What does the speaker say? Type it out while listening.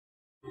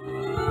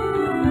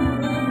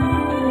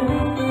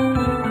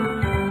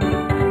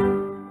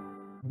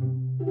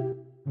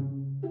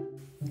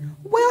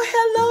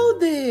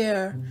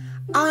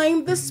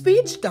I'm the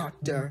speech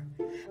doctor.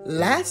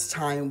 Last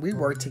time we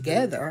were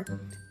together,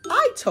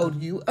 I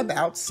told you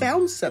about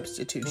sound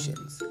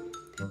substitutions.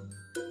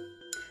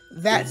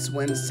 That's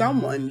when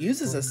someone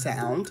uses a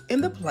sound in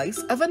the place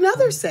of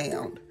another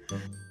sound.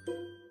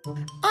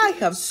 I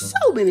have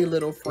so many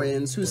little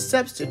friends who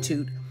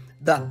substitute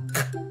the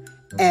k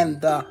and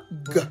the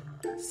g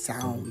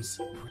sounds.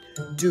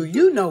 Do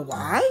you know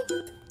why?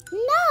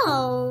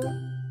 No.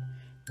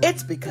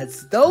 It's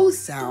because those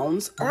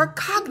sounds are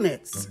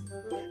cognates.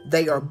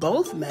 They are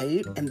both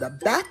made in the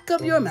back of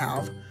your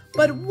mouth,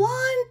 but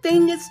one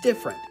thing is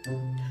different.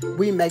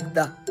 We make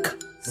the k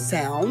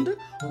sound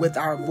with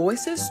our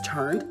voices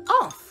turned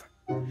off,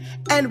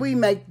 and we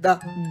make the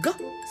g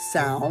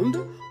sound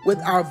with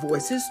our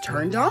voices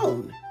turned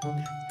on.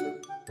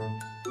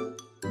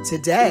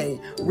 Today,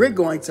 we're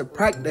going to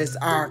practice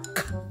our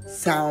k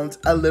sounds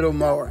a little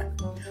more.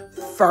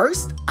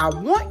 First, I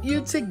want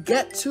you to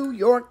get to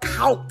your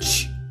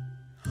couch.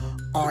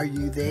 Are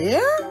you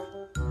there?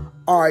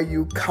 Are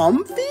you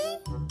comfy?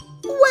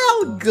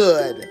 Well,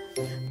 good.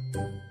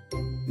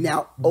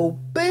 Now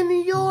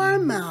open your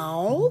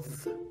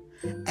mouth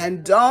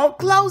and don't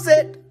close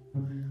it.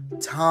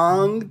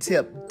 Tongue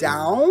tip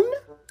down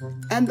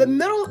and the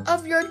middle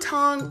of your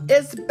tongue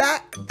is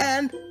back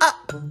and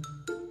up.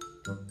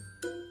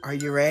 Are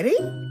you ready?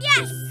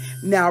 Yes.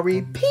 Now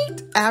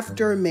repeat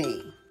after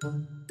me.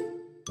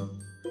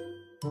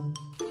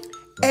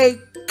 A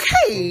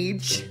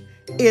cage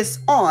is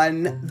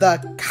on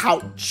the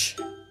couch.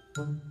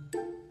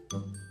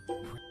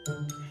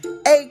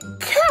 A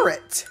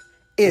carrot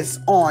is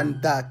on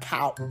the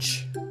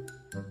couch.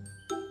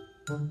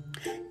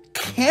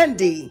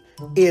 Candy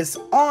is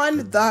on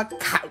the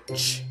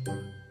couch.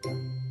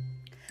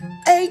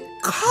 A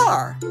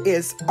car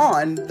is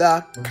on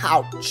the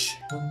couch.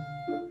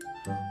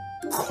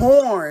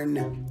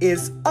 Corn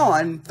is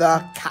on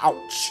the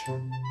couch.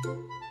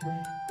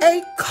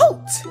 A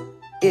coat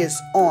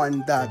is on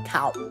the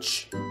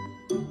couch.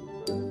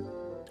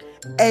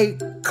 A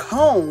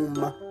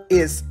comb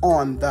is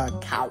on the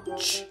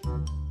couch.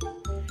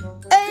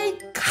 A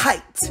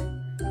kite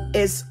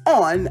is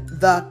on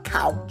the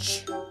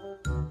couch.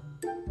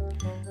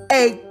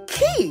 A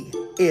key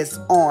is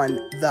on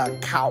the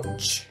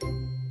couch.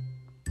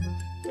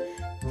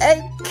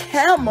 A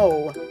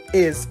camel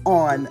is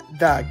on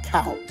the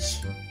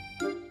couch.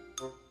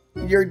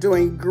 You're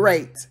doing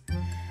great.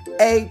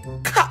 A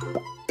cup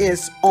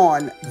is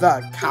on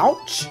the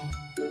couch.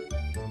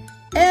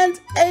 And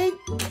a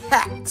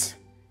cat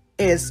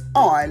is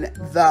on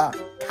the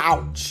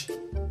couch.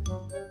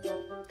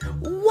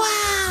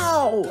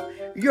 Wow!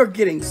 You're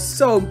getting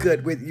so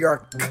good with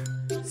your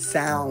k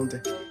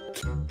sound.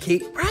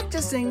 Keep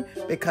practicing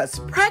because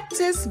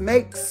practice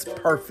makes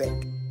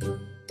perfect.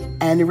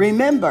 And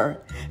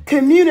remember,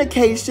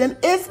 communication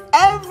is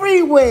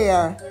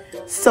everywhere.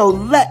 So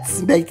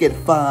let's make it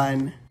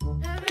fun.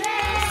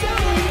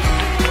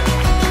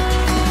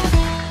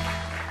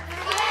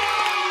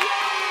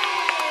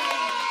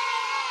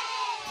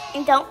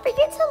 And don't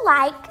forget to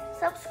like,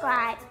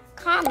 subscribe,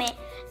 comment,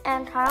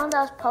 and turn on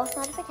those post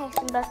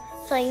notification bells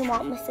so you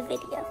won't miss a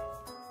video.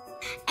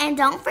 And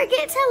don't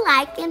forget to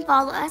like and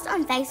follow us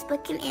on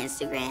Facebook and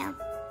Instagram.